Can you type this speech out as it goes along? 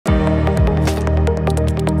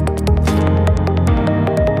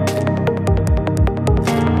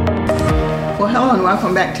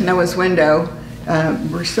welcome back to Noah's Window.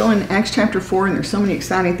 We're still in Acts chapter 4, and there's so many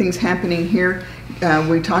exciting things happening here.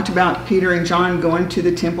 We talked about Peter and John going to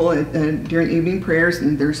the temple during evening prayers,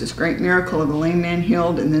 and there's this great miracle of the lame man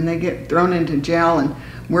healed, and then they get thrown into jail. And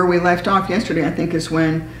where we left off yesterday, I think, is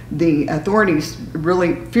when the authorities,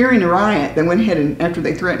 really fearing a riot, they went ahead and, after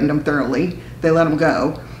they threatened them thoroughly, they let them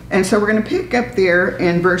go. And so we're going to pick up there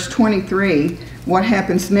in verse 23 what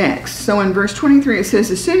happens next. So in verse 23 it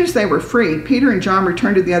says, as soon as they were freed, Peter and John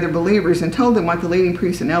returned to the other believers and told them what the leading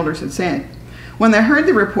priests and elders had said. When they heard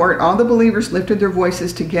the report, all the believers lifted their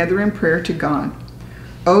voices together in prayer to God.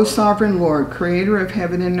 O sovereign Lord, creator of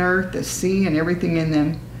heaven and earth, the sea and everything in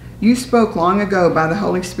them, you spoke long ago by the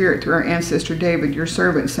Holy Spirit through our ancestor David, your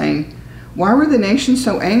servant, saying, why were the nations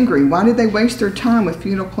so angry? Why did they waste their time with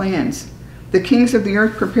futile plans? The kings of the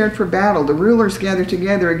earth prepared for battle. The rulers gathered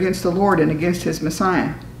together against the Lord and against his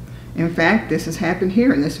Messiah. In fact, this has happened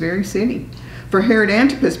here in this very city. For Herod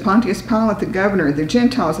Antipas, Pontius Pilate, the governor, the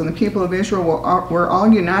Gentiles, and the people of Israel were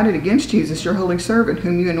all united against Jesus, your holy servant,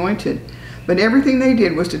 whom you anointed. But everything they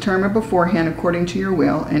did was determined beforehand according to your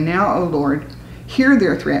will. And now, O Lord, hear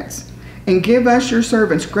their threats, and give us, your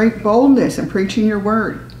servants, great boldness in preaching your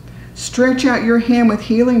word. Stretch out your hand with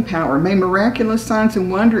healing power. May miraculous signs and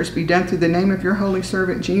wonders be done through the name of your holy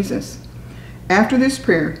servant Jesus. After this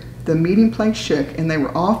prayer, the meeting place shook, and they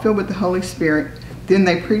were all filled with the Holy Spirit. Then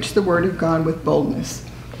they preached the word of God with boldness.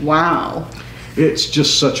 Wow. It's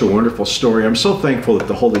just such a wonderful story. I'm so thankful that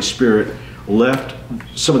the Holy Spirit left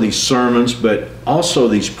some of these sermons, but also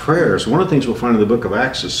these prayers. One of the things we'll find in the book of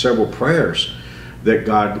Acts is several prayers that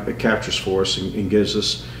God captures for us and gives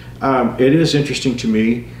us. It is interesting to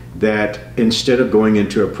me that instead of going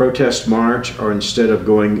into a protest march, or instead of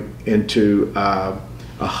going into a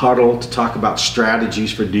huddle to talk about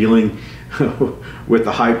strategies for dealing with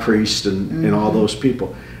the high priest and all those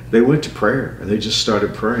people, they went to prayer and they just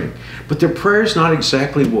started praying. But their prayer is not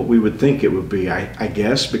exactly what we would think it would be, I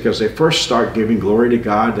guess, because they first start giving glory to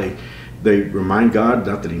God. They remind God,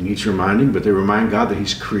 not that he needs reminding, but they remind God that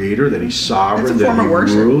he's creator, that he's sovereign, that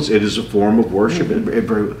he rules. It is a form of worship. It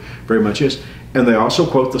very, very much is. And they also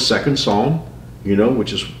quote the second psalm,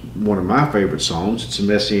 which is one of my favorite psalms. It's a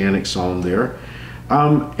messianic psalm there.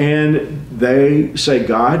 And they say,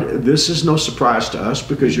 God, this is no surprise to us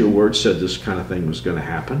because your word said this kind of thing was going to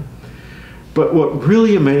happen. But what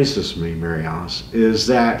really amazes me, Mary Alice, is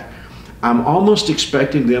that I'm almost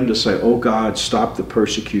expecting them to say, oh God, stop the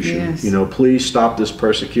persecution. Yes. Please stop this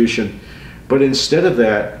persecution. But instead of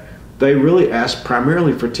that, they really ask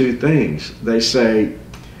primarily for two things. They say,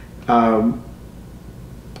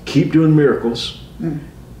 keep doing miracles,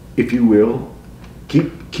 if you will.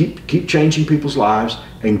 Keep changing people's lives,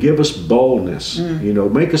 and give us boldness.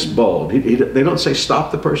 Make us bold. They don't say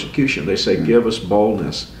stop the persecution. They say give us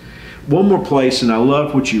boldness. One more place, and I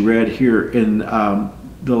love what you read here in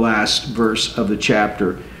the last verse of the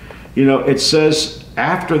chapter. It says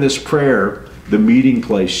after this prayer, the meeting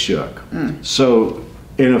place shook. So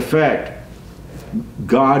in effect,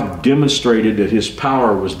 God demonstrated that his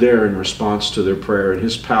power was there in response to their prayer, and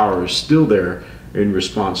his power is still there in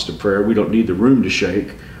response to prayer. We don't need the room to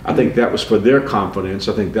shake. I think that was for their confidence.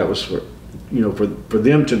 I think that was for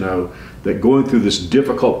them to know that going through this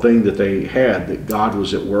difficult thing that they had, that God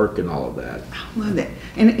was at work and all of that. I love that.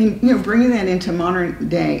 And bringing that into modern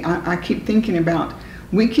day, I keep thinking about,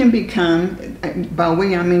 we can become, by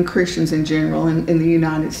we I mean Christians in general in the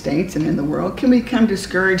United States and in the world, can become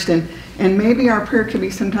discouraged, and maybe our prayer can be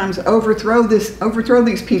sometimes overthrow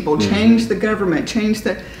these people, change the government,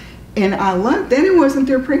 and I love that it wasn't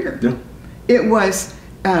their prayer. Yeah. It was,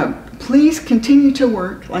 please continue to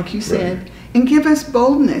work, like you said, and give us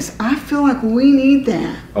boldness. I feel like we need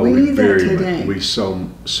that. Oh, we need that today. We so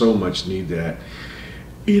much need that.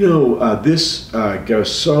 This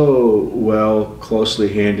goes so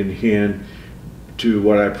closely hand in hand to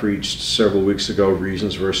what I preached several weeks ago,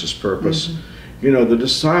 reasons versus purpose. The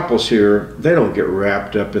disciples here, they don't get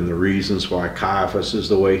wrapped up in the reasons why Caiaphas is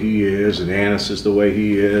the way he is, and Annas is the way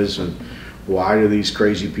he is, and why do these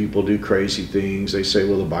crazy people do crazy things. They say,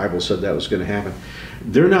 well, the Bible said that was going to happen.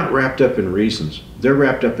 They're not wrapped up in reasons. They're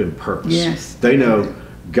wrapped up in purpose. Yes. They know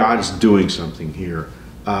God's doing something here.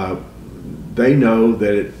 They know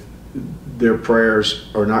that their prayers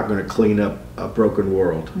are not going to clean up a broken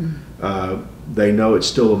world. They know it's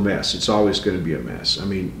still a mess. It's always going to be a mess. I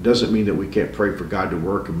mean, it doesn't mean that we can't pray for God to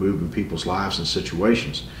work and move in people's lives and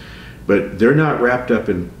situations. But they're not wrapped up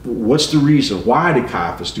in what's the reason. Why did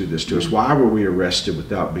Caiaphas do this to us? Why were we arrested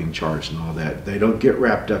without being charged and all that? They don't get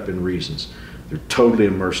wrapped up in reasons. They're totally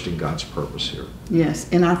immersed in God's purpose here. Yes,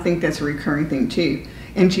 and I think that's a recurring thing too.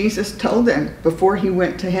 And Jesus told them before he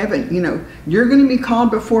went to heaven, you're going to be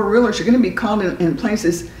called before rulers. You're going to be called in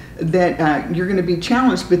places that you're going to be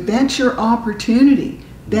challenged, but that's your opportunity.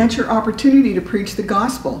 That's your opportunity to preach the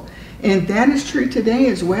gospel. And that is true today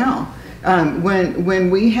as well.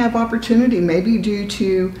 When we have opportunity, maybe due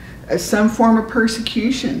to some form of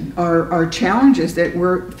persecution or challenges that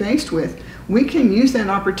we're faced with, we can use that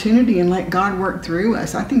opportunity and let God work through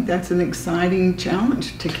us. I think that's an exciting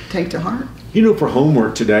challenge to take to heart. For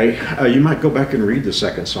homework today, you might go back and read the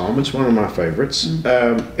second Psalm. It's one of my favorites.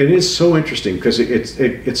 It is so interesting because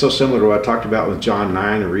it's so similar to what I talked about with John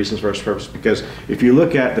 9 and Reasons for His Purpose. Because if you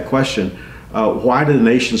look at the question, why do the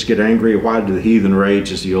nations get angry? Why do the heathen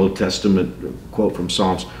rage? Is the Old Testament quote from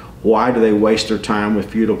Psalms. Why do they waste their time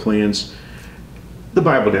with futile plans? The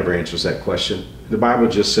Bible never answers that question. The Bible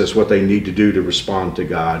just says what they need to do to respond to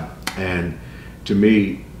God. And to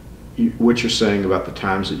me, what you're saying about the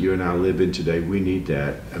times that you and I live in today, we need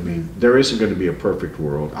that. There isn't going to be a perfect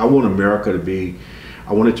world. I want America to be,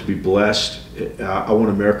 I want it to be blessed. I want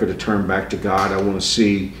America to turn back to God. I want to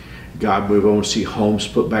see God move. I want to see homes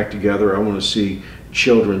put back together. I want to see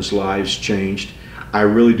children's lives changed. I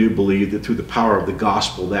really do believe that through the power of the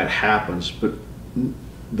gospel that happens. But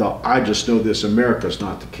I just know this, America's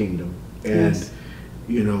not the kingdom. And Yes.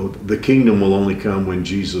 The kingdom will only come when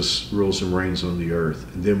Jesus rules and reigns on the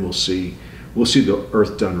earth. And then we'll see the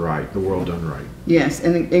earth done right, the world done right. Yes,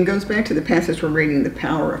 and it goes back to the passage we're reading, the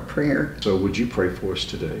power of prayer. So would you pray for us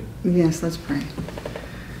today? Yes, let's pray.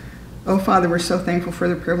 Oh, Father, we're so thankful for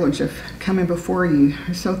the privilege of coming before you.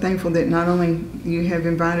 We're so thankful that not only you have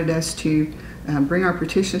invited us to bring our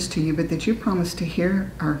petitions to you, but that you promised to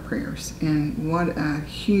hear our prayers. And what a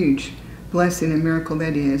huge blessing and miracle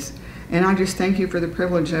that is. And I just thank you for the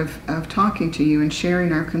privilege of talking to you and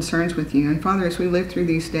sharing our concerns with you. And Father, as we live through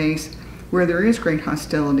these days where there is great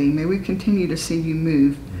hostility, may we continue to see you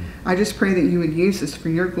move. I just pray that you would use us for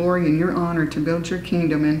your glory and your honor to build your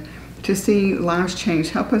kingdom and to see lives change.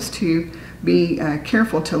 Help us to be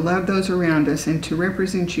careful to love those around us and to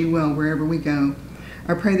represent you well wherever we go.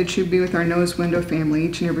 I pray that you be with our Noah's Window family,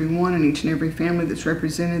 each and every one and each and every family that's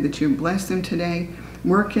represented, that you bless them today.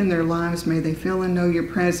 Work in their lives. May they feel and know your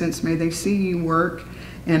presence. May they see you work.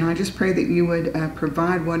 And I just pray that you would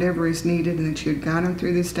provide whatever is needed and that you would guide them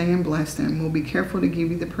through this day and bless them. We'll be careful to give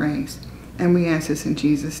you the praise. And we ask this in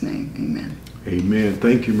Jesus' name. Amen. Amen.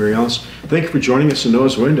 Thank you, Mary Alice. Thank you for joining us in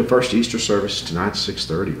Noah's Window, first Easter service tonight,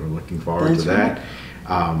 6:30. We're looking forward to that.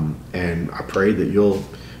 And I pray that you'll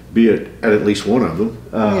be at least one of them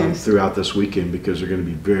Yes. throughout this weekend, because they're going to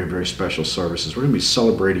be very, very special services. We're going to be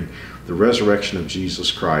celebrating the resurrection of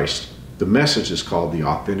Jesus Christ. The message is called The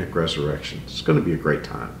Authentic Resurrection. It's going to be a great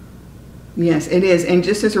time. Yes, it is. And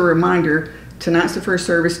just as a reminder, tonight's the first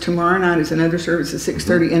service. Tomorrow night is another service at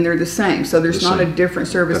 6:30, and they're the same. So there's not a different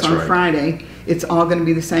service That's on right. Friday. It's all going to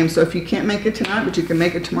be the same. So if you can't make it tonight, but you can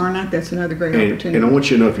make it tomorrow night, that's another great opportunity. And I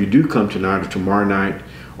want you to know, if you do come tonight or tomorrow night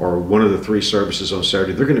or one of the 3 services on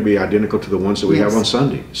Saturday, they're going to be identical to the ones that we have on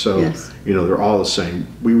Sunday. So, Yes. they're all the same.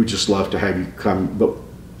 We would just love to have you come. But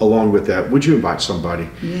along with that, would you invite somebody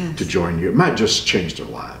Yes. to join you? It might just change their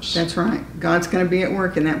lives. That's right. God's going to be at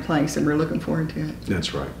work in that place, and we're looking forward to it.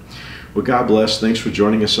 That's right. Well, God bless. Thanks for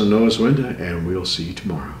joining us on Noah's Window, and we'll see you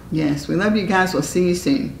tomorrow. Yes, we love you guys. We'll see you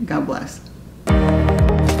soon. God bless.